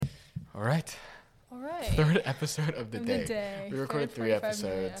All right. All right. Third episode of the day. We recorded 3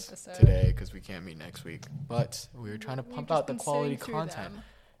 episodes today because we can't meet next week. But we were trying to pump out the quality content.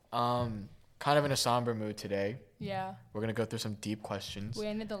 Kind of in a somber mood today. Yeah. We're going to go through some deep questions. We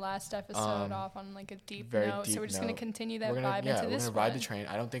ended the last episode off on like a deep note. Deep so we're just going to continue that vibe into this one. We're going to ride the train.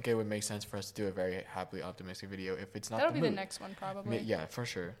 I don't think it would make sense for us to do a very happily optimistic video if it's not That'll be the next one probably. Yeah, for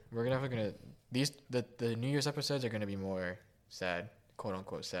sure. We're gonna the New Year's episodes are going to be more sad, quote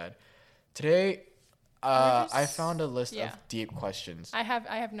unquote sad. Today I found a list of deep questions. I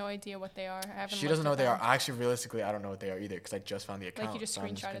have no idea what they are. She doesn't know what they are. Actually, realistically, I don't know what they are either because I just found the account. Like you just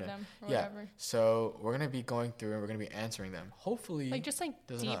screenshotted them or whatever. So we're going to be going through and we're going to be answering them. Hopefully. Like just like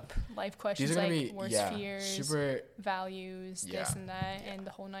deep life questions. These are going to be worst fears, super values, this and that, and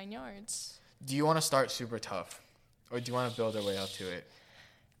the whole 9 yards. Do you want to start super tough? Or do you want to build our way up to it?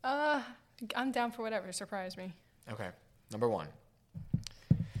 I'm down for whatever. Surprise me. Okay. Number 1.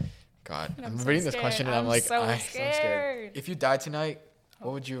 God, I'm reading this question and I'm like, I'm so scared. If you died tonight,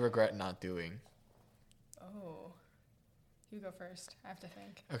 what would you regret not doing? Oh, you go first. I have to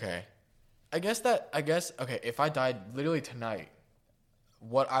think. Okay. Okay, if I died literally tonight,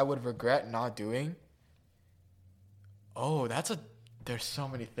 what I would regret not doing? Oh, there's so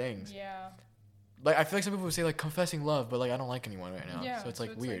many things. Yeah. Like, I feel like some people would say, like, confessing love, but, like, I don't like anyone right now. Yeah, so it's,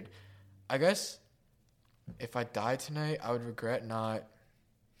 like, weird. I guess if I died tonight, I would regret not...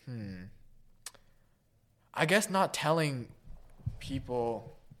 I guess not telling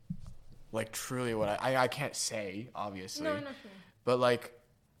people, like, truly what I can't say, obviously. No. But, like,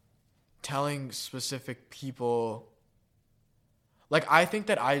 telling specific people... Like, I think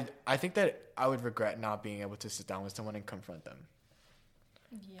that I would regret not being able to sit down with someone and confront them.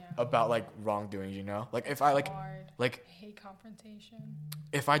 Yeah. About, like, wrongdoing, you know? Like, if I, like... Hard. Like... I hate confrontation.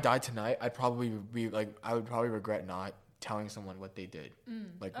 If I died tonight, I would probably regret not telling someone what they did,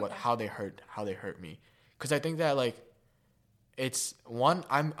 how they hurt me, because I think that like it's one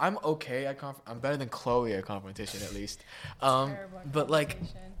I'm okay at I'm better than Chloe at confrontation at least, but like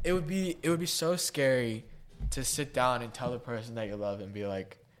it would be so scary to sit down and tell the person that you love and be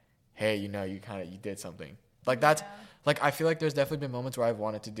like, hey, you did something like that's like I feel like there's definitely been moments where I've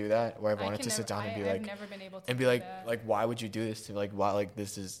wanted to do that, where I've wanted to sit down and be like, I've never been able to and be like why would you do this to like why like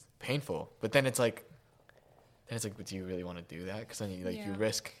this is painful, but then it's like. But do you really want to do that? Because then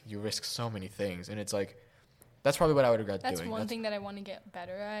you risk so many things, and it's like, that's probably what I would regret doing. That's one thing that I want to get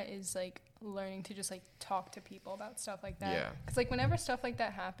better at is like learning to just like talk to people about stuff like that. Yeah. Because like whenever stuff like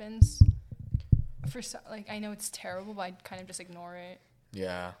that happens, like I know it's terrible, but I kind of just ignore it.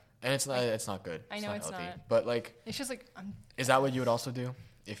 Yeah, and it's not good. I know it's not. Healthy. But like, it's just like Is that what you would also do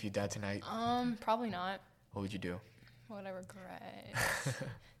if you died tonight? Probably not. What would you do? What I regret.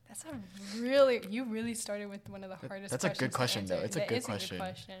 That's you really started with one of the hardest questions. That's a good question, though. It's a good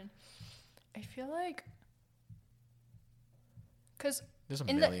question. I feel like, because there's a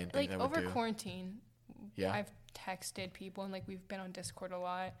million things I would over do. Quarantine, I've texted people and like we've been on Discord a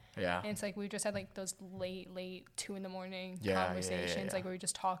lot. Yeah. And it's like we've just had like those late 2 a.m. conversations, like where we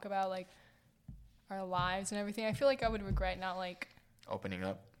just talk about like our lives and everything. I feel like I would regret not like opening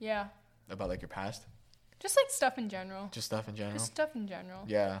up. Yeah. About like your past. Just like stuff in general. Just stuff in general.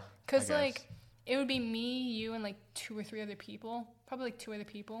 Yeah. Because like it would be me, you, and like 2 or 3 other people. Probably like 2 other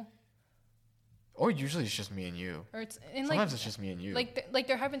people. Or usually it's just me and you. Or sometimes it's just me and you. Like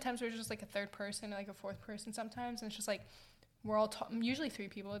there have been times where it's just like a third person or like a fourth person sometimes, and it's just like we're all usually 3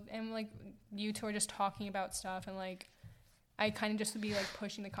 people, and like you 2 are just talking about stuff, and like I kind of just would be like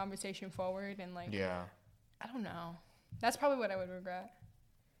pushing the conversation forward, and like I don't know. That's probably what I would regret.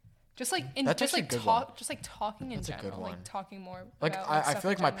 Just like talking in general, like talking more. Like about, I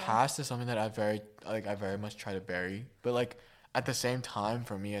feel like my past is something that I very much try to bury, but like at the same time,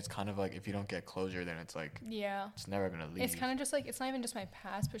 for me, it's kind of like if you don't get closure, then it's like it's never gonna leave. It's kind of just like it's not even just my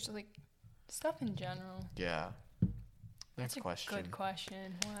past, but just like stuff in general. Yeah. Next question. Good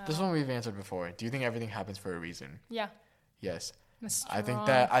question. Wow. This one we've answered before. Do you think everything happens for a reason? Yeah. Yes. I think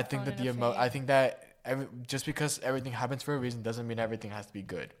that just because everything happens for a reason doesn't mean everything has to be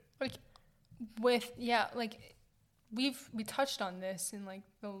good. Like we touched on this in like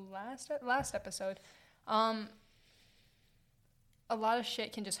the last episode. A lot of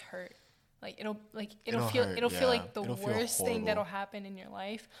shit can just hurt. Like it'll feel like the worst thing that'll happen in your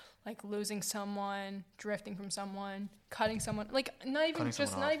life, like losing someone, drifting from someone, cutting someone. Like not even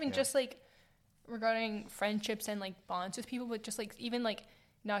just like regarding friendships and like bonds with people, but just like even like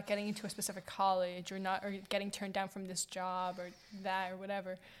not getting into a specific college or getting turned down from this job or that or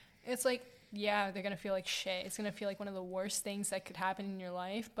whatever. It's like, yeah, they're going to feel like shit. It's going to feel like one of the worst things that could happen in your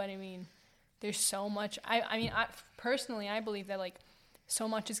life. But I mean, there's so much. I personally, I believe that like so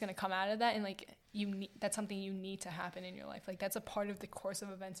much is going to come out of that, and like that's something you need to happen in your life. Like that's a part of the course of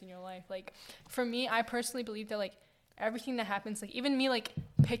events in your life. Like for me, I personally believe that like everything that happens, like even me like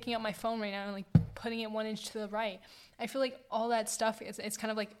picking up my phone right now and like putting it 1 inch to the right, I feel like all that stuff is, it's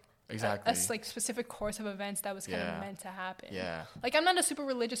kind of like a like specific course of events that was kind of meant to happen. Yeah. Like I'm not a super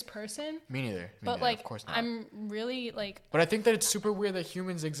religious person. Me neither. But like, of course not. I'm really like. But I think that it's super weird that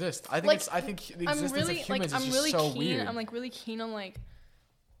humans exist. I think like, I think the existence of humans is just so weird. I'm like really keen on like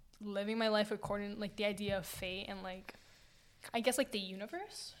living my life according like the idea of fate and like, I guess like the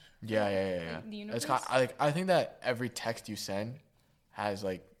universe. Yeah. Like, the universe. It's kind of, I think that every text you send has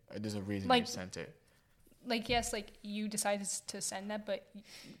like there's a reason you sent it. Like yes, like you decided to send that, but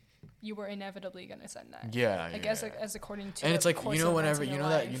you were inevitably gonna send that. Yeah. Like as according to. And it's like whenever you know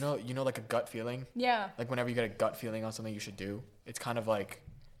that you know like a gut feeling. Yeah. Like whenever you get a gut feeling on something you should do, it's kind of like.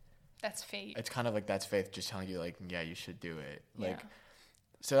 That's fate. It's kind of like that's faith just telling you like yeah you should do it like. Yeah.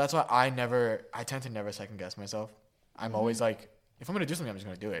 So that's why I tend to never second guess myself. I'm always like if I'm gonna do something I'm just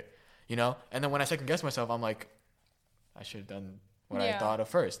gonna do it, you know. And then when I second guess myself I'm like, I should have done what I thought of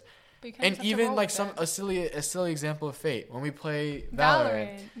first. And even like a silly example of fate when we play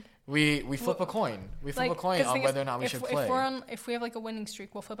Valorant. We flip a coin. We flip a coin on whether or not we should play. If we have like a winning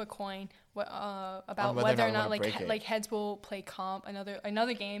streak, we'll flip a coin about whether or not like heads will play comp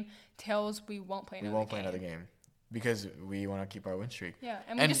another game. Tails we won't play another game. We won't play another game because we want to keep our win streak. Yeah,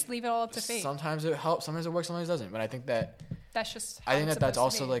 and we just leave it all up to fate. Sometimes it helps. Sometimes it works. Sometimes it doesn't. But I think that's just. I think that's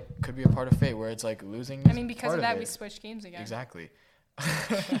also like could be a part of fate where it's like losing. I mean, because of that, we switched games again. Exactly.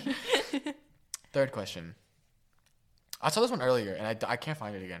 Third question. I saw this one earlier, and I can't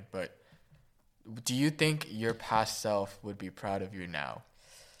find it again, but do you think your past self would be proud of you now?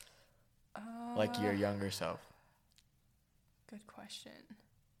 Like your younger self? Good question.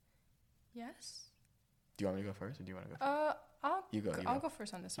 Yes? Do you want me to go first, or do you want to go first? I'll go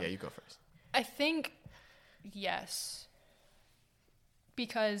first on this one. Yeah, you go first. I think yes.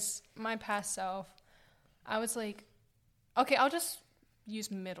 Because my past self, I was like, okay, I'll just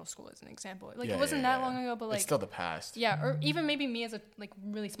use middle school as an example. Like it wasn't that long ago, but like it's still the past. Yeah, or even maybe me as a like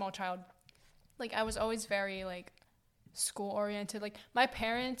really small child. Like I was always very like school oriented. Like my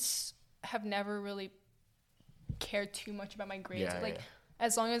parents have never really cared too much about my grades.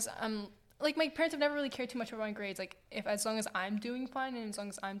 As long as I'm like my parents have never really cared too much about my grades. Like as long as I'm doing fine and as long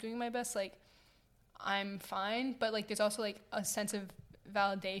as I'm doing my best, like I'm fine. But like there's also like a sense of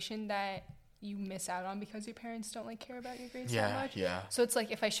validation that you miss out on because your parents don't like care about your grades that much. Yeah. So it's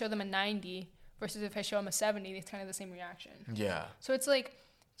like if I show them a 90 versus if I show them a 70, it's kind of the same reaction. Yeah. So it's like,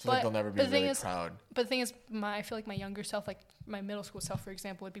 like they'll never be really proud. But the thing is, I feel like my younger self, like my middle school self, for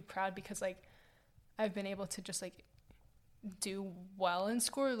example, would be proud because like I've been able to just like do well in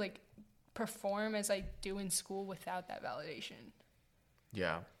school, like perform as I do in school without that validation.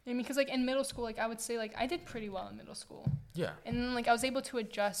 Yeah. I mean, because like in middle school, like I would say like I did pretty well in middle school. Yeah. And then like I was able to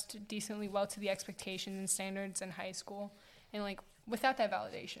adjust decently well to the expectations and standards in high school, and like without that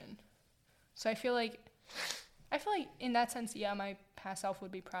validation. So I feel like in that sense, yeah, my past self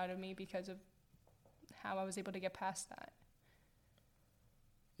would be proud of me because of how I was able to get past that.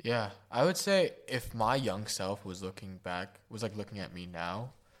 Yeah, I would say if my young self was looking at me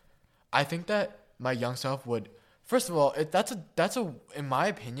now, I think that my young self would. First of all, that's in my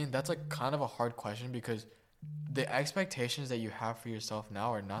opinion, that's like kind of a hard question because the expectations that you have for yourself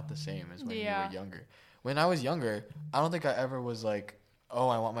now are not the same as when you were younger. When I was younger, I don't think I ever was like, oh,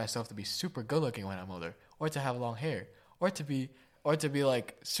 I want myself to be super good looking when I'm older, or to have long hair, or to be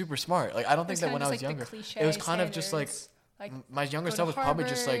like super smart. Like I don't think that when I was younger, it was kind of just like my younger self was probably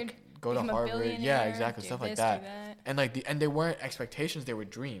just like go to Harvard, yeah, exactly, stuff like that. And like and they weren't expectations, they were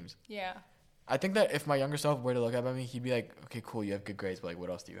dreams. Yeah. I think that if my younger self were to look up at me, he'd be like, okay, cool, you have good grades, but like, what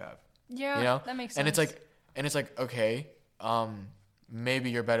else do you have? Yeah, you know? That makes sense. And it's like, okay,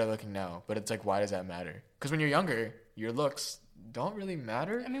 maybe you're better looking now, but it's like, why does that matter? Because when you're younger, your looks don't really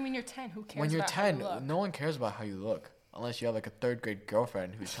matter. I mean, when you're 10, who cares? When you're 10, no one cares about how you look unless you have like a third grade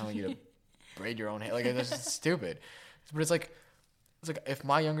girlfriend who's telling you to braid your own hair. Like it's just stupid. But it's like if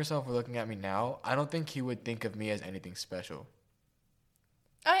my younger self were looking at me now, I don't think he would think of me as anything special.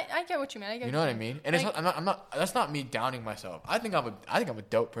 I get what you mean. You know what I mean? And like, it's not, I'm not. That's not me downing myself. I think I'm a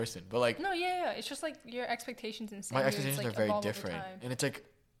dope person. But like, no, yeah. It's just like your expectations and standards. My expectations are very different, and it's like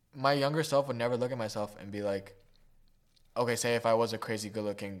my younger self would never look at myself and be like, okay, say if I was a crazy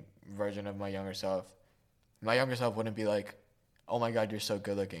good-looking version of my younger self wouldn't be like, oh my god, you're so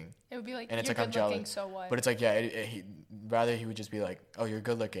good-looking. It would be like, and it's you're like, good-looking, I'm jealous. So what? But it's like, yeah, he would just be like, oh, you're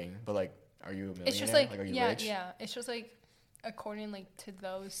good-looking, but like, are you a millionaire? It's just like are you rich? Yeah. It's just like according like to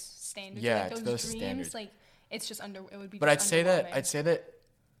those standards, like those dreams, standards. Like it's just it would be. But I'd say that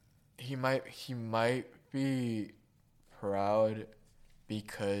he might be proud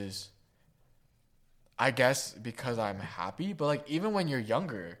because I'm happy, but like even when you're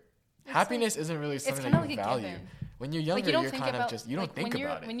younger, happiness isn't really something that you value. When you're younger, you're kind of just, you don't think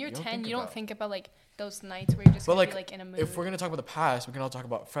about it. When you're 10, you don't think about like those nights where you're just gonna be like in a mood. If we're gonna talk about the past, we can all talk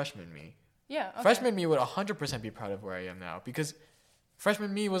about freshman me. Yeah. Okay. Freshman me would 100% be proud of where I am now, because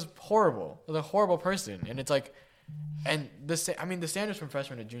freshman me was horrible. I was a horrible person, and it's like, and the standards from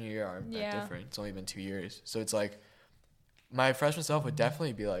freshman to junior year aren't that different. It's only been 2 years, so it's like, my freshman self would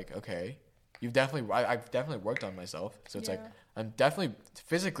definitely be like, okay, I've definitely worked on myself, so it's like I'm definitely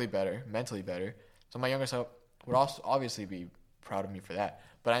physically better, mentally better. So my younger self would also obviously be proud of me for that.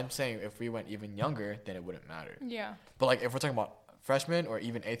 But I'm saying if we went even younger, then it wouldn't matter. Yeah. But like if we're talking about freshman or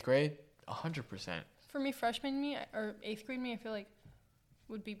even 8th grade, 100%. For me, freshman me or 8th grade me, I feel like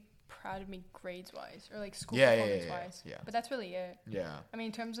would be proud of me grades wise or like school performance wise. Yeah. But that's really it. Yeah. I mean,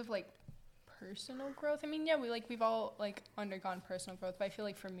 in terms of like personal growth, I mean, we've all like undergone personal growth, but I feel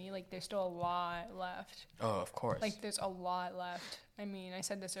like for me, like there's still a lot left. Oh, of course. Like there's a lot left. I mean, I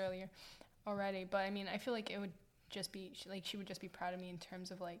said this earlier already, but I mean, I feel like it would just be like she would just be proud of me in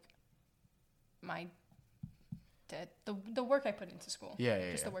terms of like the work I put into school.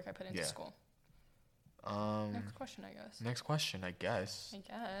 The work I put into school. Next question, I guess.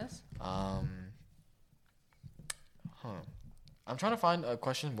 I'm trying to find a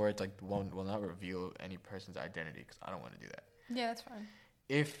question where it's like will not reveal any person's identity, because I don't want to do that. Yeah, that's fine.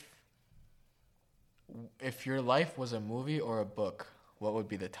 If your life was a movie or a book, what would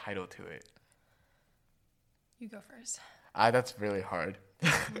be the title to it? You go first. That's really hard.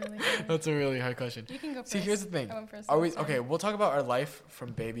 That's a really hard question. You can go first. See, here's the thing. I went first. Okay, we'll talk about our life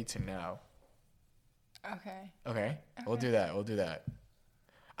from baby to now. Okay. We'll do that.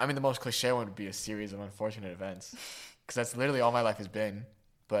 I mean, the most cliche one would be a series of unfortunate events, because that's literally all my life has been.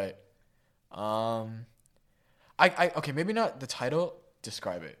 But, okay, maybe not the title.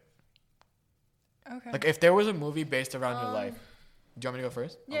 Describe it. Okay. Like if there was a movie based around your life. Do you want me to go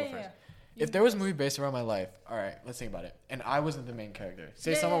first? Yeah, I'll go first. If there was a movie based around my life, all right, let's think about it. And I wasn't the main character.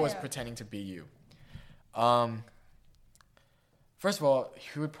 Say someone was pretending to be you. First of all,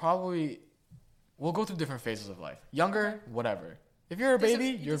 he would probably. We'll go through different phases of life. Younger, whatever. If you're a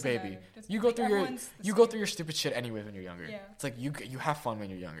baby, you're a baby. You go through your stupid shit anyways when you're younger. Yeah. It's like you have fun when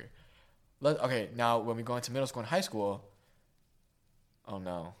you're younger. Okay, now when we go into middle school and high school. Oh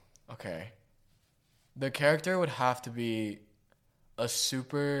no. Okay. The character would have to be a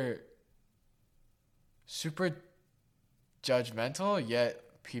super judgmental yet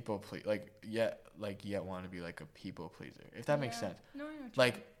people please, yet want to be like a people pleaser, if that makes sense. No, I know what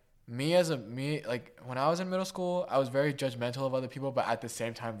like like when I was in middle school, I was very judgmental of other people, but at the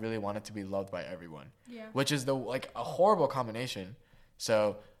same time really wanted to be loved by everyone. Yeah. Which is a horrible combination.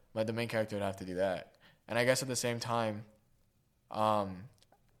 So the main character would have to do that. And I guess at the same time,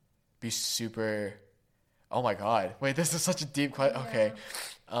 be super. Oh my God! Wait, this is such a deep question. Yeah. Okay,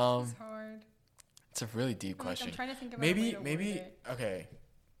 it's hard. It's a really deep question. I'm trying to think about maybe. Okay,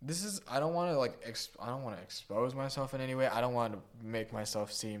 this is. I don't want to I don't want to expose myself in any way. I don't want to make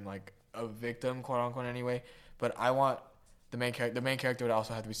myself seem like a victim, quote unquote, in any way. But I want the main character. The main character would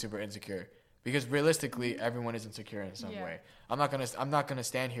also have to be super insecure, because realistically, everyone is insecure in some way. I'm not gonna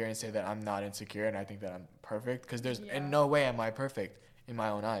stand here and say that I'm not insecure and I think that I'm perfect, because there's in no way am I perfect in my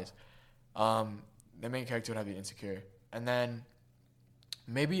own eyes. The main character would have to be insecure. And then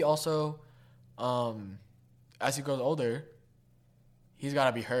maybe also, as he grows older, he's got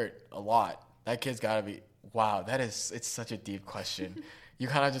to be hurt a lot. That kid's got to be, wow, it's such a deep question. You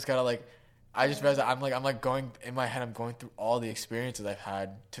kind of just got to I just realized that I'm going, in my head, I'm going through all the experiences I've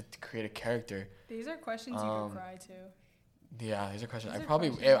had to create a character. These are questions you can cry to. Yeah, these are questions. I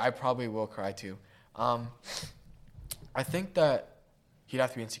probably will cry to. I think that he'd have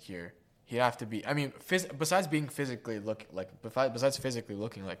to be insecure. He'd have to be. I mean, besides physically looking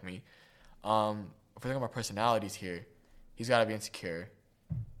like me, if we're talking about personalities here, he's got to be insecure,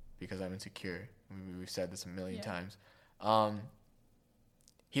 because I'm insecure. We've said this a million times.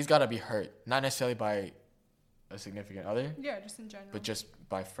 He's got to be hurt, not necessarily by a significant other. Yeah, just in general. But just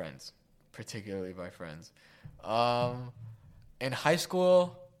by friends, particularly by friends. In high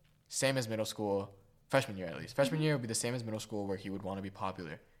school, same as middle school, freshman year at least. Freshman year would be the same as middle school, where he would want to be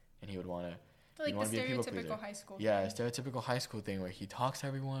popular. And he would want to be a people pleaser. High school thing. Yeah, stereotypical high school thing where he talks to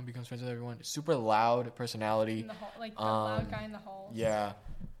everyone, becomes friends with everyone. Super loud personality. In the hall, the loud guy in the hall. Yeah.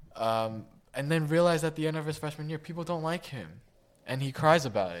 And then realize at the end of his freshman year, people don't like him. And he cries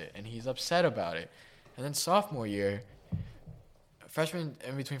about it. And he's upset about it. And then sophomore year,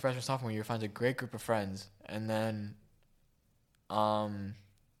 in between freshman and sophomore year, you find a great group of friends, and then,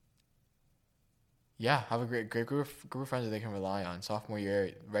 yeah, have a great group of friends that they can rely on. Sophomore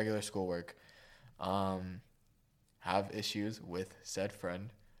year, regular schoolwork, have issues with said friend.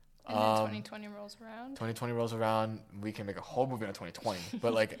 And then 2020 rolls around. 2020 rolls around. We can make a whole movie on 2020.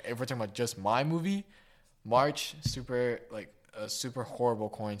 But like, if we're talking about just my movie, March, a super horrible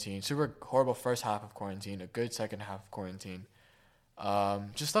quarantine, super horrible first half of quarantine, a good second half of quarantine,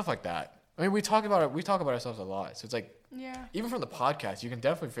 just stuff like that. I mean, we talk about ourselves a lot, so it's like, yeah. Even from the podcast, you can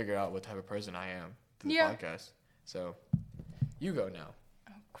definitely figure out what type of person I am through the podcast. So, you go now.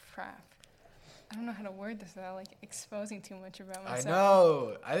 Oh crap! I don't know how to word this without like exposing too much about myself. I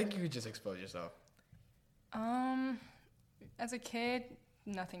know. I think you could just expose yourself. As a kid,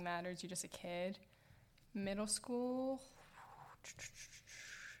 nothing matters. You're just a kid. Middle school.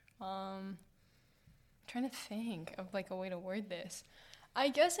 I'm trying to think of like a way to word this. I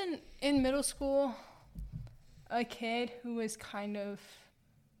guess in middle school, a kid who was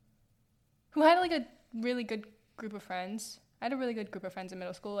who had like a really good group of friends. I had a really good group of friends in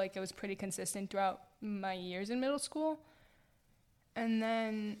middle school. Like, it was pretty consistent throughout my years in middle school. And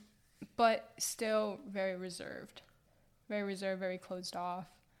then, but still very reserved. Very reserved, very closed off.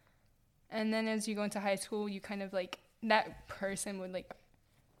 And then as you go into high school, you kind of like, that person would like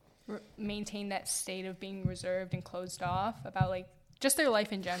maintain that state of being reserved and closed off about like just their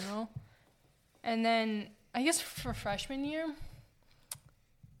life in general. And then I guess for freshman year,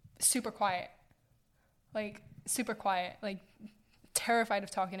 super quiet. Like, super quiet, like terrified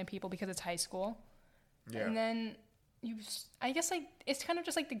of talking to people because it's high school. Yeah. And then I guess like it's kind of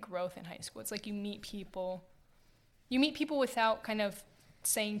just like the growth in high school. It's like you meet people without kind of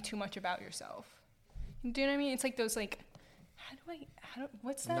saying too much about yourself. Do you know what I mean? It's like those like,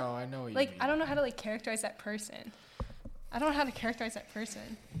 what's that? No, I know what you mean. Like, I don't know how to like characterize that person.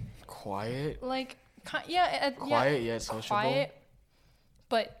 Quiet? Like, quiet yet sociable? Quiet,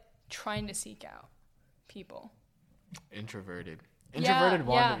 but trying to seek out people. Introverted want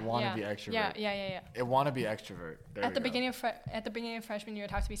to be extrovert. Yeah. It want to be extrovert. At the beginning of freshman year,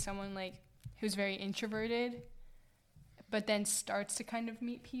 it'd have to be someone like who's very introverted, but then starts to kind of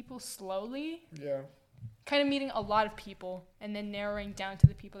meet people slowly. Yeah. Kind of meeting a lot of people and then narrowing down to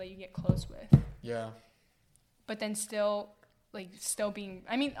the people that you get close with. Yeah. But then still being,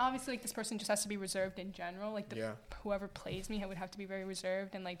 I mean, obviously like this person just has to be reserved in general. Like whoever plays me would have to be very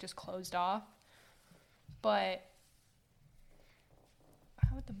reserved and like just closed off. But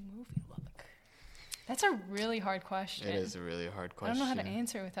how would the movie look? That's a really hard question. It is a really hard question. I don't know how to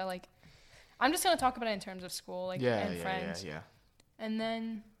answer it without like, I'm just going to talk about it in terms of school, like, and friends. Yeah. And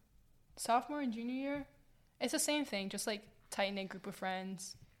then sophomore and junior year, it's the same thing. Just like tight-knit group of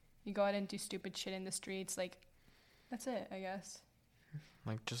friends. You go out and do stupid shit in the streets. Like, that's it, I guess.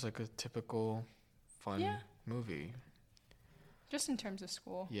 Like, just like a typical fun movie. Just in terms of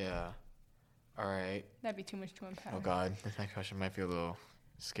school. Yeah. All right. That'd be too much to unpack. Oh, God. This next question might feel a little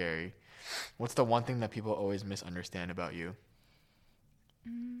scary. What's the one thing that people always misunderstand about you?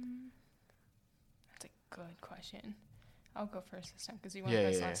 That's a good question. I'll go first this time because you went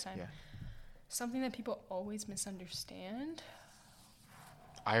first last time. Yeah. Something that people always misunderstand?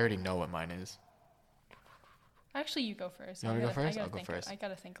 I already know what mine is. Actually, you go first. You want me to go first? I'll go first. I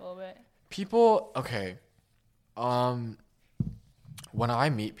gotta think a little bit. People, okay. When I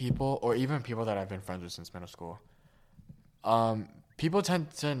meet people, or even people that I've been friends with since middle school, people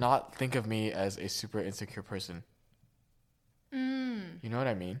tend to not think of me as a super insecure person. You know what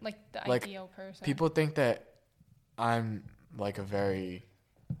I mean? Like the ideal person. People think that I'm like a very,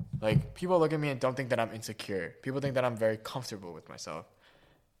 like, people look at me and don't think that I'm insecure. People think that I'm very comfortable with myself.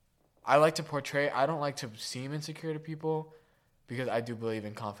 I don't like to seem insecure to people because I do believe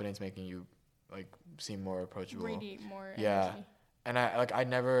in confidence making you like seem more approachable. Radiate more energy. Yeah. And I'm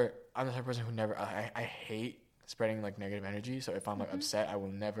the type of person who I hate spreading like negative energy. So if I'm like upset, I will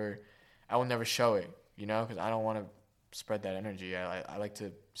never show it, you know, because I don't want to spread that energy. I like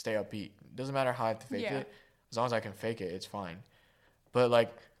to stay upbeat. It doesn't matter how I have to fake it. As long as I can fake it, it's fine. But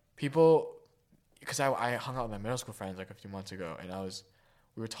like people, because I hung out with my middle school friends like a few months ago, and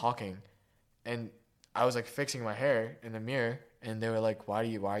we were talking, and I was like fixing my hair in the mirror, and they were like, why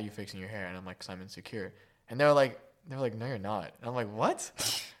are you fixing your hair? And I'm like, 'cause I'm insecure. And they were like, no, you're not. And I'm like, what?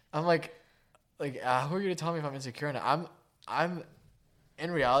 I'm like, who are you to tell me if I'm insecure? And I'm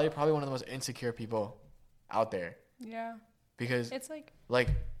in reality probably one of the most insecure people out there. Yeah. Because it's like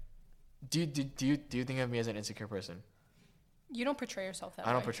do you think of me as an insecure person? You don't portray yourself that way.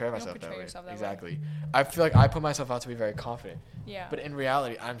 I don't portray myself that way. Exactly. Way. I feel like I put myself out to be very confident. Yeah. But in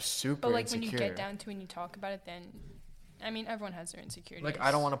reality, I'm super insecure. But like when you get down to it and you talk about it, then I mean, everyone has their insecurities. Like,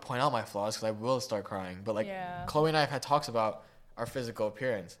 I don't want to point out my flaws because I will start crying. But, like, Chloe and I have had talks about our physical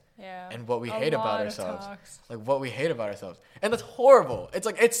appearance. Yeah. And what we hate about ourselves. Like, what we hate about ourselves. And that's horrible. It's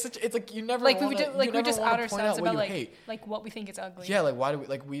like, it's like, you never want to, we just out ourselves about, like, what we think is ugly. Yeah, like, why do we,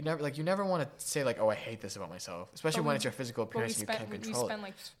 like, we never, like, you never want to say, like, oh, I hate this about myself. Especially when it's your physical appearance and you can't control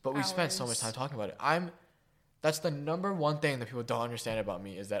it. But we spend so much time talking about it. That's the number one thing that people don't understand about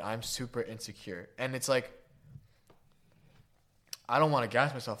me is that I'm super insecure. And it's like, I don't want to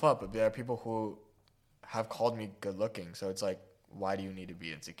gas myself up, but there are people who have called me good looking. So it's like, why do you need to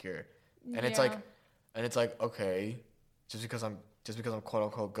be insecure? And it's like, okay, just because I'm quote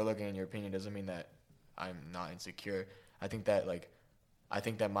unquote good looking in your opinion doesn't mean that I'm not insecure. I think that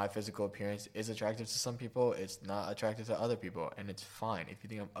my physical appearance is attractive to some people. It's not attractive to other people, and it's fine. If you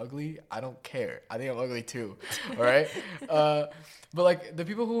think I'm ugly, I don't care. I think I'm ugly too. All right. But like the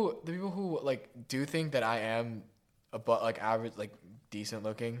people who like do think that I am about like average, like decent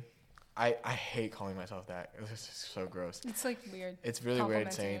looking, I hate calling myself that. It's just so gross. It's like weird. It's really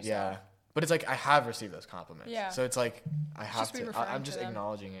weird saying yeah. But it's like I have received those compliments. Yeah. So it's like I have to. I'm just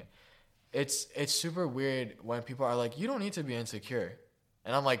acknowledging it. It's super weird when people are like, you don't need to be insecure.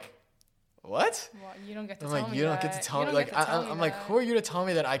 And I'm like, what? Well, you don't get to tell me that. You don't get to tell me. Like, I'm like, who are you to tell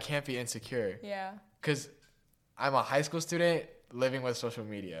me that I can't be insecure? Yeah. Because I'm a high school student living with social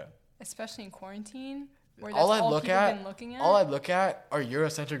media. Especially in quarantine, where all I look at are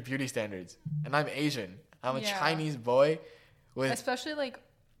Eurocentric beauty standards. And I'm Asian. I'm a Chinese boy with... Especially, like,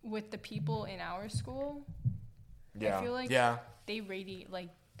 with the people in our school. Yeah. I feel like they radiate, like,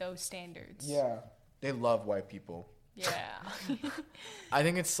 those standards. Yeah. They love white people. Yeah. I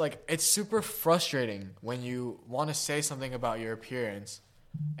think it's like, it's super frustrating when you want to say something about your appearance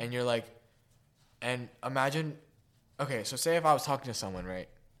and you're like, and imagine, okay, so say if I was talking to someone, right?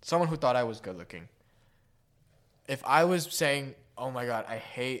 Someone who thought I was good looking. If I was saying, oh my God, I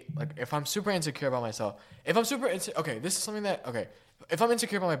hate, like, if I'm super insecure about myself, if I'm okay, this is something that, okay, if I'm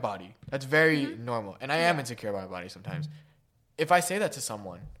insecure about my body, that's very normal. And I am insecure about my body sometimes. If I say that to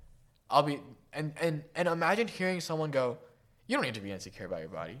someone, I'll be... And imagine hearing someone go, you don't need to be insecure about your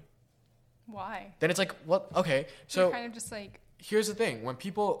body. Why? Then it's like, what? Okay, so you're kind of just like... Here's the thing.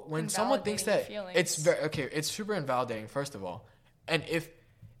 When someone thinks that... It's very... Okay, it's super invalidating, first of all. And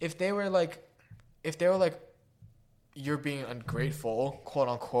if they were like... You're being ungrateful, quote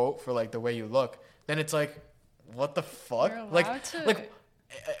unquote, for like the way you look, then it's like, what the fuck?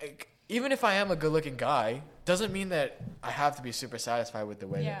 Even if I am a good looking guy, doesn't mean that I have to be super satisfied with the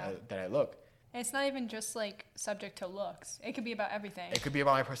way that I look. And it's not even just, like, subject to looks. It could be about everything. It could be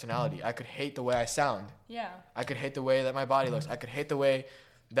about my personality. I could hate the way I sound. Yeah. I could hate the way that my body looks. I could hate the way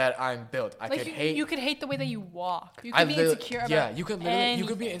that I'm built. You could hate the way that you walk. You could be insecure about you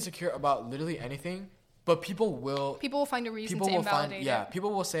could be insecure about literally anything, but people will find a reason to invalidate it.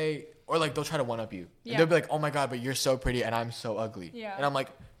 People will say, or, like, they'll try to one-up you. Yeah. They'll be like, oh, my God, but you're so pretty and I'm so ugly. Yeah. And I'm like,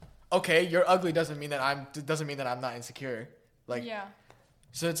 okay, you're ugly doesn't mean that I'm not insecure. Like, yeah.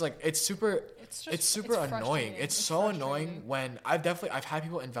 So it's like it's super annoying. It's so annoying when I've had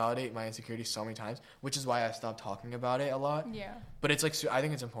people invalidate my insecurities so many times, which is why I stopped talking about it a lot. Yeah. But it's like I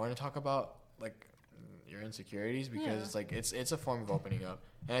think it's important to talk about like your insecurities because it's like it's a form of opening up,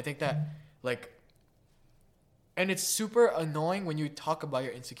 and I think that like. And it's super annoying when you talk about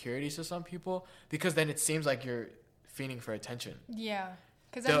your insecurities to some people because then it seems like you're feeding for attention. Yeah.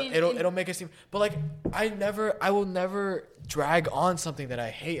 It'll make it seem, but like I will never drag on something that I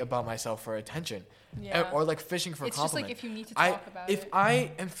hate about myself for attention, or like fishing for compliments. It's just like if you need to talk about it. If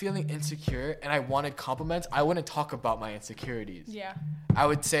I am feeling insecure and I wanted compliments, I wouldn't talk about my insecurities. Yeah. I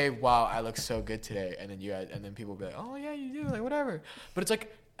would say, "Wow, I look so good today," and then people would be like, "Oh yeah, you do," like whatever. But it's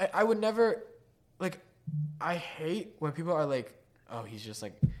like I would never, like, I hate when people are like, "Oh, he just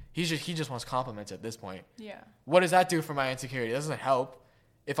wants compliments at this point." Yeah. What does that do for my insecurity? It doesn't help.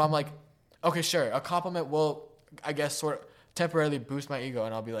 If I'm like, okay, sure, a compliment will, I guess, sort of temporarily boost my ego,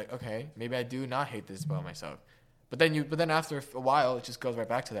 and I'll be like, okay, maybe I do not hate this about myself. But then after a while, it just goes right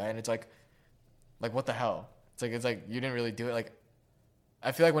back to that, and it's like what the hell? It's like you didn't really do it. Like,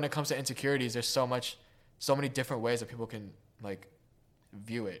 I feel like when it comes to insecurities, there's so many different ways that people can like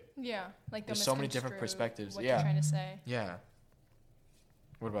view it. Yeah, like there's so many different perspectives. What you're trying to say. Yeah.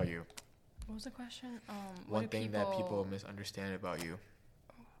 What about you? What was the question? One thing that people misunderstand about you.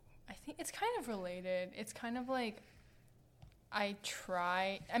 I think it's kind of related. It's kind of like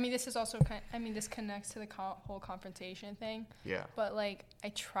this connects to the whole confrontation thing. Yeah. But like I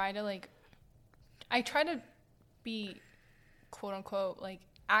try to be quote unquote like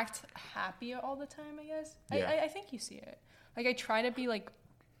act happy all the time, I guess. Yeah. I think you see it. Like I try to be like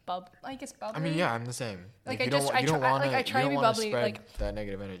I guess bubbly. I mean, yeah, I'm the same. Like I try to be bubbly, like that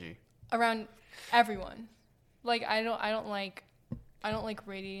negative energy around everyone. Like I don't like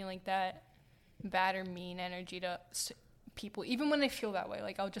radiating like that bad or mean energy to people, even when I feel that way.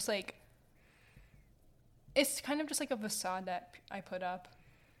 Like I'll just like, it's kind of just like a facade that I put up.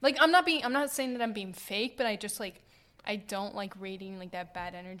 Like I'm not saying that I'm being fake, but I just like, I don't like radiating like that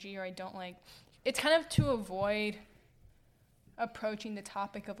bad energy, or I don't like, it's kind of to avoid approaching the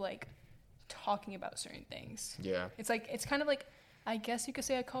topic of like talking about certain things. Yeah. It's like, it's kind of like, I guess you could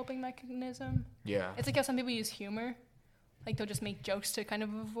say a coping mechanism. Yeah. It's like how some people use humor. Like they'll just make jokes to kind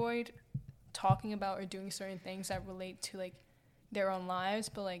of avoid talking about or doing certain things that relate to like their own lives.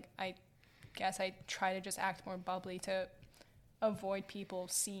 But like, I guess I try to just act more bubbly to avoid people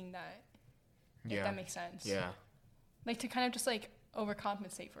seeing that. Yeah. If that makes sense. Yeah. Like to kind of just like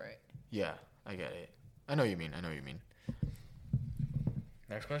overcompensate for it. Yeah, I get it. I know what you mean.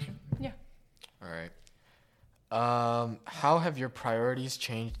 Next question? Yeah. All right. How have your priorities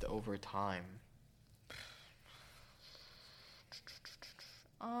changed over time?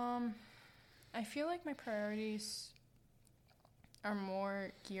 I feel like my priorities are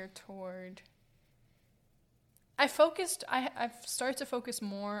more geared toward, I've started to focus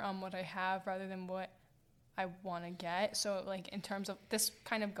more on what I have rather than what I want to get. So like in terms of, this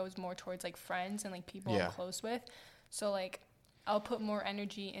kind of goes more towards like friends and like people I'm close with. So like I'll put more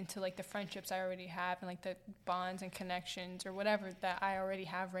energy into like the friendships I already have and like the bonds and connections or whatever that I already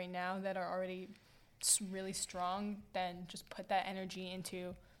have right now that are already really strong, than just put that energy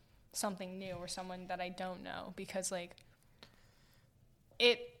into something new or someone that I don't know. Because like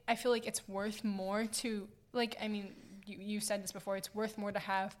I feel like it's worth more to, like, I mean, you said this before, it's worth more to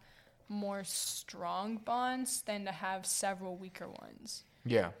have more strong bonds than to have several weaker ones.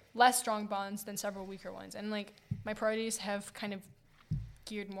 Yeah. Less strong bonds than several weaker ones. And like my priorities have kind of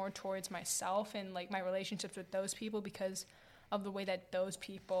geared more towards myself and like my relationships with those people because of the way that those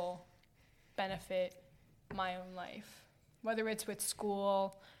people benefit my own life. Whether it's with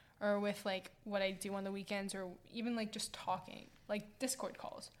school or with like what I do on the weekends, or even like just talking, like Discord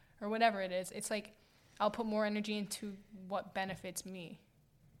calls or whatever it is. It's like I'll put more energy into what benefits me.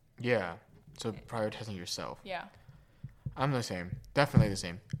 Yeah. So prioritizing yourself. Yeah. I'm the same. Definitely the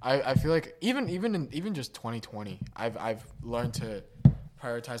same. I feel like even just 2020, I've learned to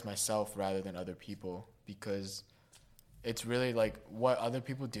prioritize myself rather than other people, because it's really like what other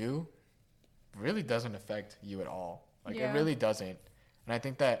people do really doesn't affect you at all. Like it really doesn't. And I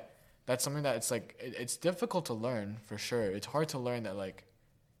think that's something that it's like it's difficult to learn for sure. It's hard to learn that like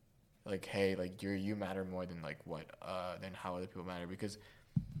hey, like you matter more than like what than how other people matter, because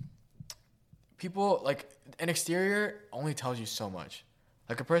people, like, an exterior only tells you so much.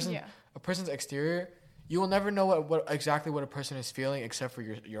 Like a person's exterior, you will never know what exactly what a person is feeling except for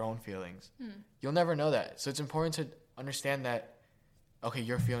your own feelings. You'll never know that. So it's important to understand that, okay,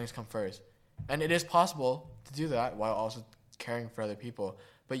 your feelings come first. And it is possible to do that while also caring for other people.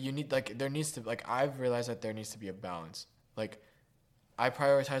 But you need, like, there needs to, like, I've realized that there needs to be a balance. Like, I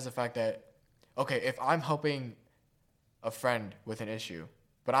prioritize the fact that, okay, if I'm helping a friend with an issue,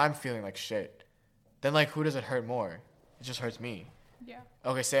 but I'm feeling like shit, then, like, who does it hurt more? It just hurts me. Yeah.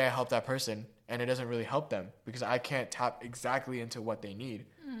 Okay, say I help that person, and it doesn't really help them because I can't tap exactly into what they need.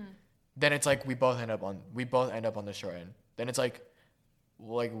 Then it's like we both end up on the short end. Then it's like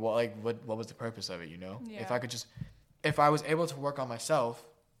what was the purpose of it, you know? Yeah. If I was able to work on myself,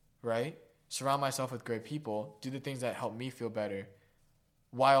 right? Surround myself with great people, do the things that help me feel better,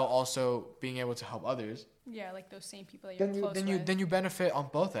 while also being able to help others. Yeah, like those same people that you're close with. Then you benefit on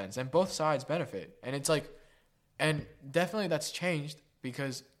both ends, and both sides benefit. And it's like, and definitely that's changed,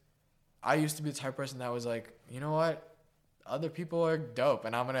 because I used to be the type of person that was like, you know what? Other people are dope,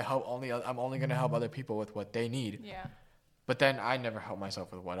 and I'm only gonna help other people with what they need. Yeah. But then I never help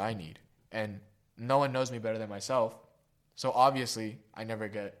myself with what I need, and no one knows me better than myself. So obviously, I never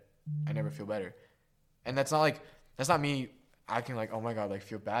feel better, and that's not me acting like, oh my god, like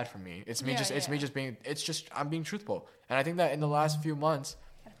feel bad for me. It's me I'm being truthful, and I think that in the last few months,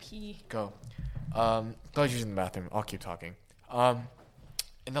 gotta pee. Go. Thought using the bathroom. I'll keep talking.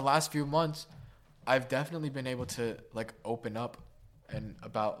 In the last few months, I've definitely been able to like open up and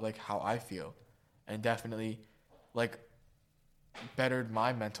about like how I feel, and definitely like bettered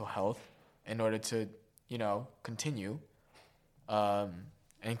my mental health in order to, you know, continue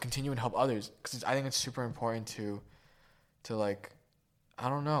and help others, because I think it's super important to like, I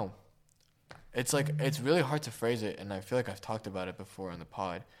don't know. It's like, it's really hard to phrase it, and I feel like I've talked about it before on the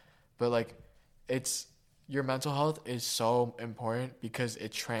pod, but like, it's, your mental health is so important because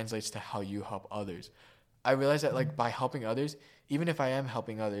it translates to how you help others. I realized that like by helping others, even if I am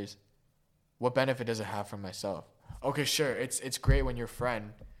helping others, what benefit does it have for myself? Okay, sure, it's great when your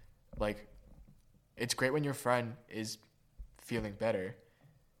friend, like, it's great when your friend is feeling better,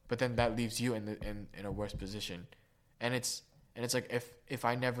 but then that leaves you in a worse position, and it's like if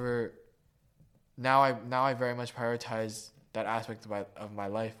I never, now I very much prioritize that aspect of my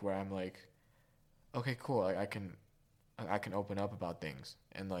life where I'm like, okay, cool, I can open up about things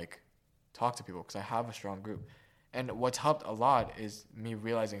and like talk to people because I have a strong group. And what's helped a lot is me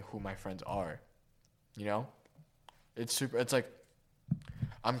realizing who my friends are. You know? It's like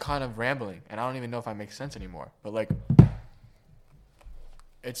I'm kind of rambling and I don't even know if I make sense anymore. But like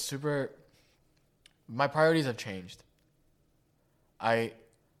it's super, my priorities have changed. I've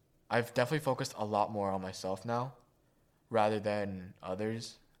definitely focused a lot more on myself now rather than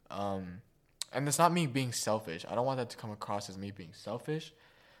others. And it's not me being selfish. I don't want that to come across as me being selfish,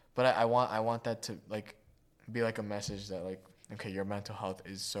 but I want that to like be like a message that like, okay, your mental health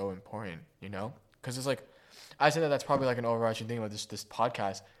is so important, you know? Because it's like, I say that's probably like an overarching thing about this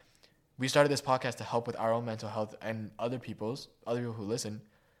podcast. We started this podcast to help with our own mental health and other people who listen.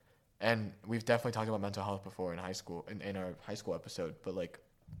 And we've definitely talked about mental health before in high school, in our high school episode. But like,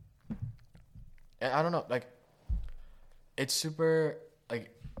 I don't know, like, it's super, like,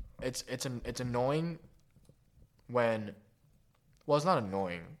 it's annoying when, well, it's not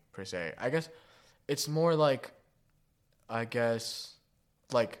annoying per se. I guess it's more like, it's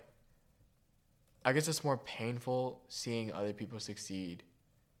more painful seeing other people succeed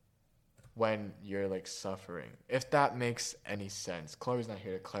when you're like suffering. If that makes any sense. Chloe's not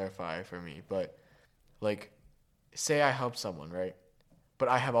here to clarify for me, but like, say I help someone, right? But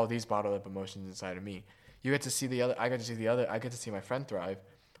I have all these bottled up emotions inside of me. I get to see my friend thrive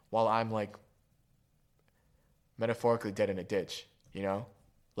while I'm like metaphorically dead in a ditch, you know?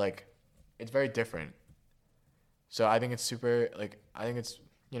 Like, it's very different. So I think it's super, like, I think it's,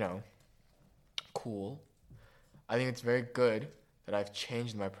 you know, cool. I think it's very good that I've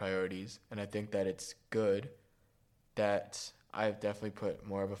changed my priorities, and I think that it's good that I've definitely put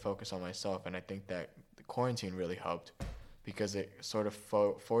more of a focus on myself, and I think that the quarantine really helped because it sort of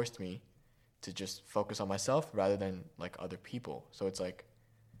forced me to just focus on myself rather than, like, other people. So it's like,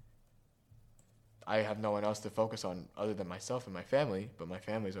 I have no one else to focus on other than myself and my family, but my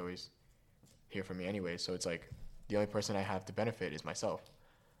family's always here for me anyway, so it's like, the only person I have to benefit is myself.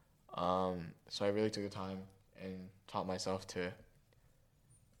 So I really took the time and taught myself to,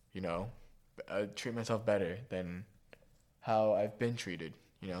 you know, treat myself better than how I've been treated,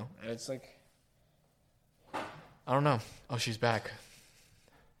 you know? And it's like, I don't know. Oh, she's back.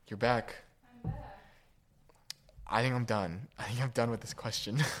 You're back. I'm back. I think I'm done. I think I'm done with this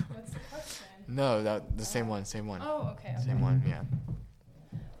question. What's the question? No, the same one. Oh, okay. Same one, yeah.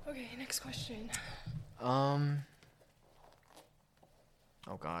 Okay, next question. Oh,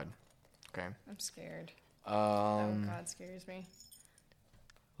 God. Okay. I'm scared. Oh, God scares me.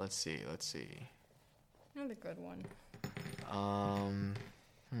 Let's see. Another good one. Oh,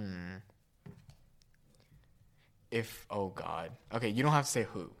 God. Okay, you don't have to say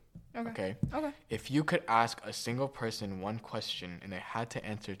who. Okay? If you could ask a single person one question and they had to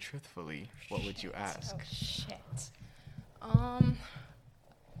answer truthfully, what would you ask? Oh, shit.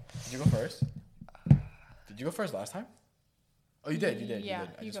 Did you go first? Did you go first last time? Oh, you did. Yeah,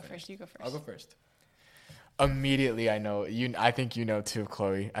 you go first. I'll go first. Immediately, I know you. I think you know too,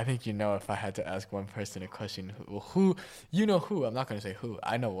 Chloe. I think you know if I had to ask one person a question, who? You know who? I'm not gonna say who.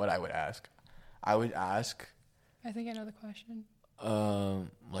 I know what I would ask. I would ask. I think I know the question.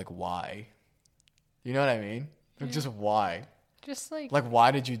 Like why? You know what I mean? Like just why? Just like why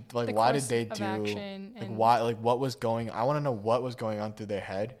did you like? Why did they do? Like why? Like what was going? I want to know what was going on through their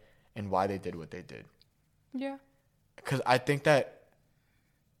head and why they did what they did. Yeah. Because I think that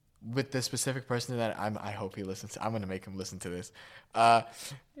with the specific person that I hope he listens to, I'm going to make him listen to this. Oh,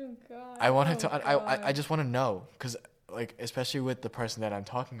 God. I want him to, I just want to know. Because, like, especially with the person that I'm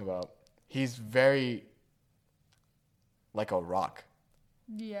talking about, he's very, like, a rock.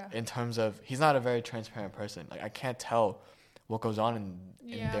 Yeah. In terms of, he's not a very transparent person. Like, I can't tell what goes on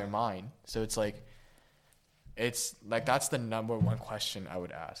in their mind. So it's like, that's the number one question I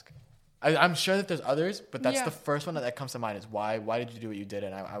would ask. I'm sure that there's others, but that's the first one that comes to mind is why did you do what you did?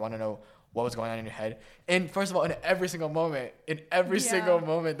 And I want to know what was going on in your head. And first of all, in every single moment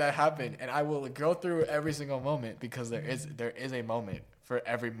that happened, and I will go through every single moment because there is a moment for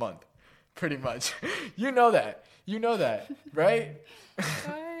every month, pretty much. You know that, right?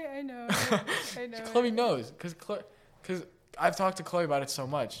 I know. Chloe knows because I've talked to Chloe about it so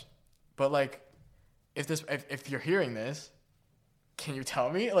much. But like, if you're hearing this, can you tell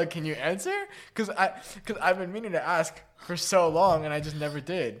me? Like, can you answer? Because I've been meaning to ask for so long, and I just never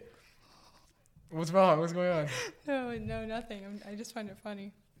did. What's wrong? What's going on? No, nothing. I just find it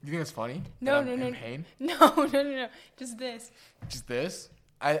funny. You think it's funny? No. In pain? No. Just this. Just this?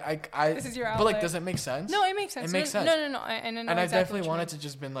 This is your outlet. But like, does it make sense? No, it makes sense. It makes sense. No. And I definitely wanted to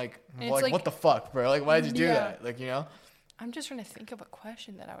just been like, what the fuck, bro? Like, why did you do that? Like, you know? I'm just trying to think of a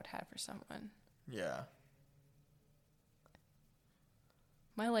question that I would have for someone. Yeah.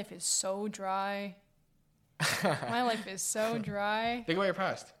 My life is so dry. My life is so dry. Think about your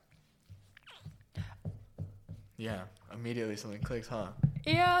past. Yeah. Immediately something clicks, huh?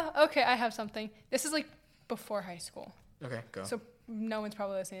 Yeah. Okay, I have something. This is like before high school. Okay, go. So no one's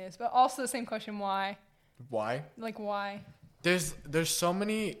probably listening to this, but also the same question: why? Why? Like why? There's so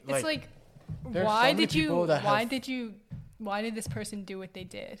many. It's like why did this person do what they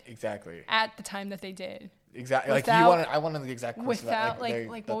did? Exactly. At the time that they did. Exactly. I wanted the exact question. Without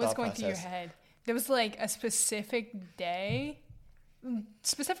what was going through your head? There was like a specific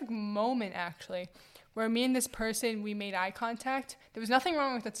moment actually, where me and this person, we made eye contact. There was nothing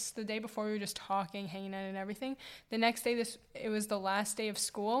wrong with it. The day before, we were just talking, hanging out and everything. The next day, it was the last day of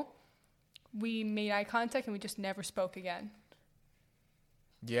school. We made eye contact and we just never spoke again.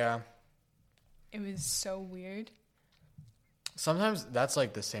 Yeah. It was so weird. Sometimes that's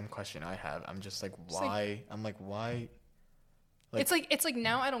like the same question I have. I'm just like, why? I'm like, why? Like, it's like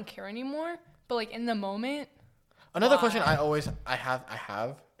now I don't care anymore, but like in the moment. Another question I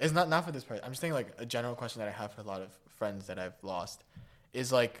have is not for this person. I'm just thinking like a general question that I have for a lot of friends that I've lost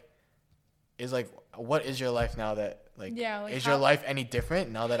is like what is your life now that is your life any different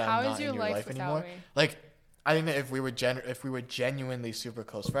now that I'm not in your life anymore? Like I think that if we were genuinely super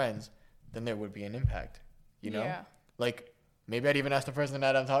close friends, then there would be an impact. You know? Yeah. Like maybe I'd even ask the person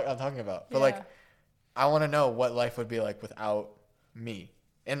that I'm talking about. But like I want to know what life would be like without me.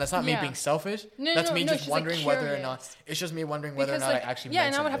 And that's not me being selfish. That's me just wondering whether or not. It's just me wondering whether or not I actually. Yeah,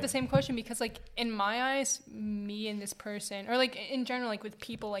 and I would have the same question because, like, in my eyes, me and this person, or like in general, like with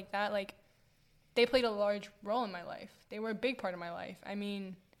people like that, like they played a large role in my life. They were a big part of my life. I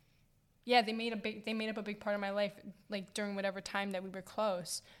mean, yeah, they made up a big part of my life, like during whatever time that we were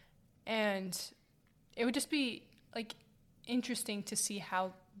close, and it would just be like interesting to see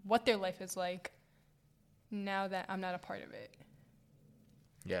what their life is like now that I'm not a part of it.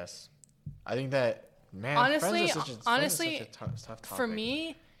 Yes. I think that, man, honestly, friends are such a tough topic. For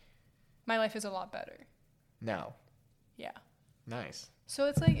me, my life is a lot better. Now. Yeah. Nice. So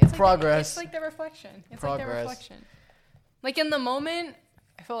it's like progress. It's like the reflection. Like in the moment,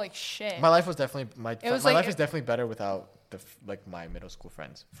 I felt like shit. My life was definitely my life is definitely better without my middle school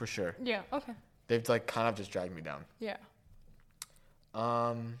friends, for sure. Yeah, okay. They've like kind of just dragged me down. Yeah.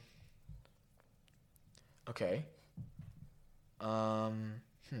 Okay.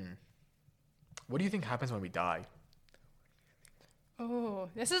 What do you think happens when we die? Oh,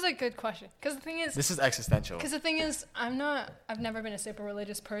 this is a good question. Because the thing is... This is existential. Because the thing is, I've never been a super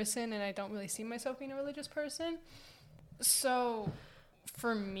religious person, and I don't really see myself being a religious person. So,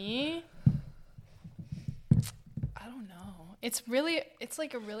 for me, I don't know. It's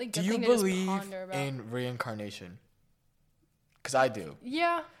like a really good thing to just ponder about. Do you believe in reincarnation? Because I do.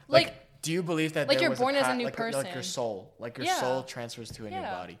 Yeah. Do you believe that you're born as a new person? Like your soul transfers to a new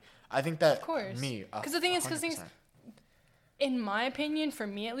body. I think that, of course. Me, because the thing is, in my opinion, for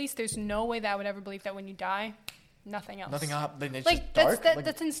me at least, there's no way that I would ever believe that when you die, nothing else. Nothing happens. It's like just dark.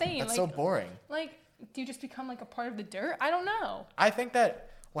 That's insane. That's so boring. Like, do you just become like a part of the dirt? I don't know. I think that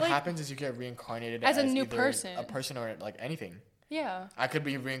what happens is you get reincarnated as a new person, a person, or like anything. Yeah. I could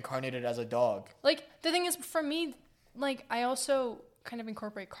be reincarnated as a dog. Like the thing is, for me, like I also kind of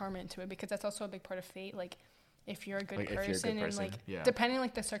incorporate karma into it because that's also a big part of fate. Like, if you're a good person and like depending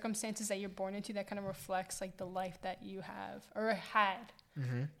like the circumstances that you're born into, that kind of reflects like the life that you have or had,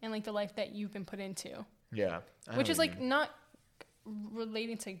 and like the life that you've been put into. Yeah, which is like not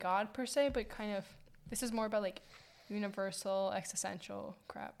relating to God per se, but kind of this is more about like universal existential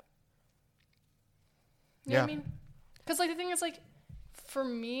crap. You know what I mean? Because like the thing is like for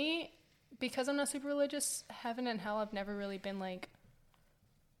me, because I'm not super religious, heaven and hell have never really been like.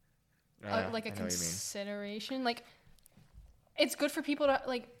 Like a consideration. Like it's good for people to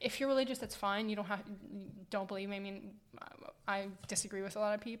like if you're religious, that's fine. You don't believe me. I mean, I disagree with a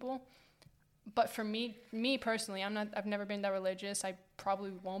lot of people. But for me personally, I've never been that religious. I probably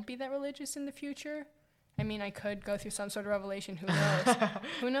won't be that religious in the future. I mean, I could go through some sort of revelation, who knows?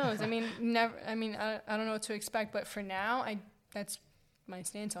 Who knows? I mean, I don't know what to expect, but for now, that's my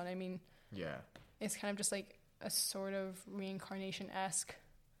stance on it. I mean, it's kind of just like a sort of reincarnation-esque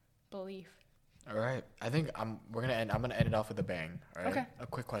belief. All right. I think I'm gonna end it off with a bang. All right. Okay. A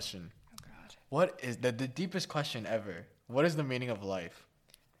quick question. Oh God. What is the deepest question ever? What is the meaning of life?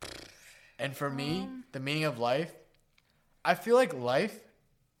 And for me, the meaning of life, I feel like life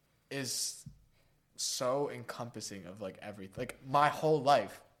is so encompassing of like everything, like my whole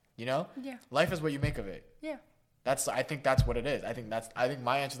life. You know? Yeah. Life is what you make of it. Yeah. I think that's what it is. I think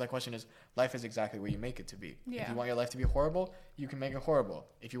my answer to that question is life is exactly what you make it to be. Yeah. If you want your life to be horrible, you can make it horrible.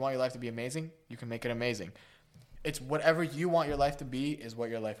 If you want your life to be amazing, you can make it amazing. It's whatever you want your life to be is what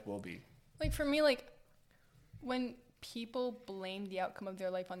your life will be. Like for me, like when people blame the outcome of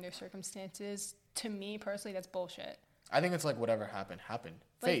their life on their circumstances, to me personally, that's bullshit. I think it's like whatever happened.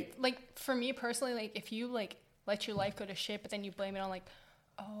 Fate. Like for me personally, like if you like let your life go to shit, but then you blame it on like,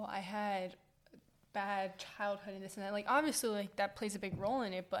 oh, I had bad childhood and this and that. Like, obviously, like, that plays a big role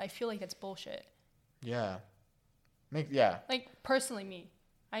in it, but I feel like that's bullshit. Yeah. Like, personally, me.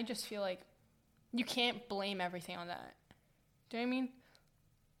 I just feel like you can't blame everything on that. Do you know what I mean?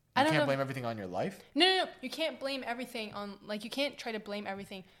 You can't blame everything on your life? No. You can't blame everything on, like, you can't try to blame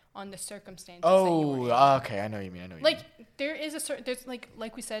everything on the circumstances. Oh, okay. I know what you mean. Like, there is a certain, there's,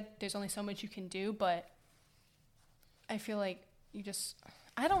 like we said, there's only so much you can do, but I feel like you just...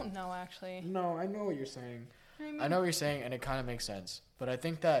 I don't know, actually. No, I know what you're saying. I know what you're saying, and it kind of makes sense. But I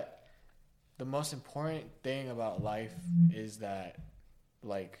think that the most important thing about life is that,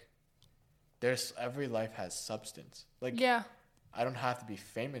 like, every life has substance. Like, yeah. I don't have to be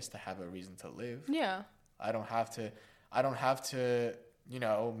famous to have a reason to live. Yeah. I don't have to, you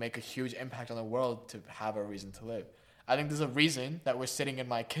know, make a huge impact on the world to have a reason to live. I think there's a reason that we're sitting in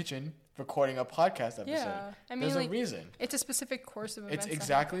my kitchen recording a podcast episode. Yeah, I mean, there's a reason. It's a specific course of events. It's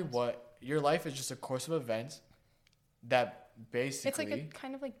exactly what your life is, just a course of events that basically... It's like a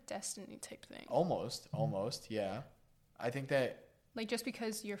kind of like destiny type thing. Almost, yeah. I think that... Like, just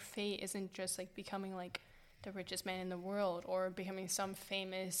because your fate isn't just like becoming like the richest man in the world or becoming some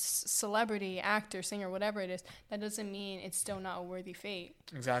famous celebrity, actor, singer, whatever it is, that doesn't mean it's still not a worthy fate.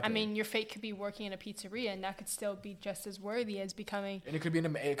 Exactly. I mean, your fate could be working in a pizzeria, and that could still be just as worthy as becoming. And it could be one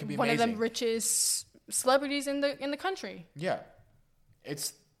amazing. Of the richest celebrities in the country. Yeah,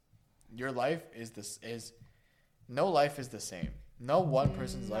 your life is no life is the same. No one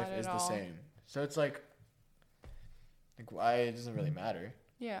person's life is the same. So it's like why it doesn't really matter.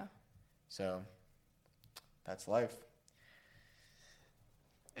 Yeah. So. That's life.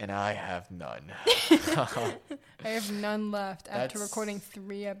 And I have none. I have none left after recording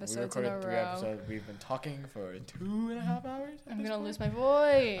 3 episodes in a row. We recorded 3 episodes. We've been talking for 2.5 hours. I'm going to lose my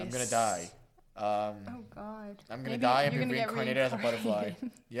voice. I'm going to die. Oh, God. I'm going to die and be reincarnated as a butterfly.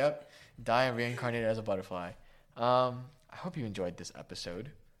 Yep. Die and reincarnated as a butterfly. I hope you enjoyed this episode.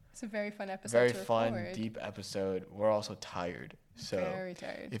 It's a very fun episode. Very fun, deep episode. We're also tired. So very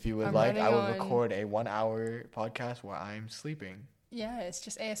tired. If you would I will record a 1-hour podcast where I'm sleeping. Yeah, it's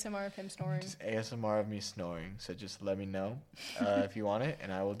just ASMR of him snoring. Just ASMR of me snoring. So just let me know if you want it,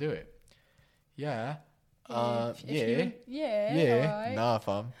 and I will do it. Yeah. Yeah. Right. Nah,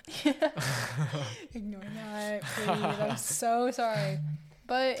 fam. Ignore that, please. I'm so sorry.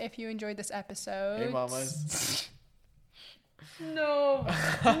 But if you enjoyed this episode... Hey, mamas. No.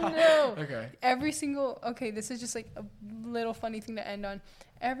 Okay. This is just like a little funny thing to end on.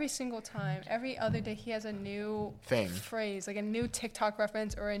 Every single time, every other day, he has a new phrase, like a new TikTok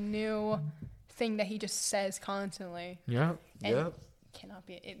reference or a new thing that he just says constantly. Yeah. And cannot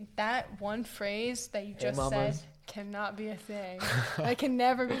be that one phrase that you just said cannot be a thing. That can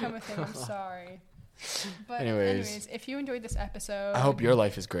never become a thing. I'm sorry. But anyways, if you enjoyed this episode, I hope your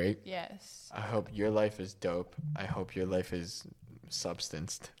life is great. Yes. I hope your life is dope. I hope your life is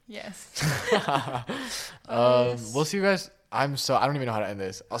substanced. Yes. We'll see you guys. I don't even know how to end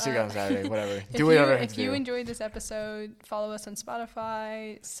this. I'll see you guys on Saturday. Whatever. If you enjoyed this episode, follow us on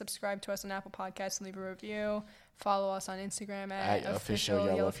Spotify, subscribe to us on Apple Podcasts, and leave a review. Follow us on Instagram at official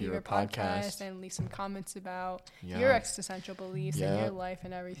Yellow Fever Podcast, and leave some comments about your existential beliefs and your life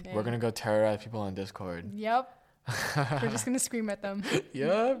and everything. We're gonna go terrorize people on Discord. Yep. We're just gonna scream at them.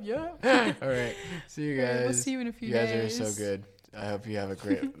 Yep. All right. See you guys. We'll see you in a few days. You guys are so good. I hope you have a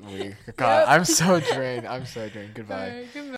great week. God, I'm so drained. Goodbye. All right, goodbye.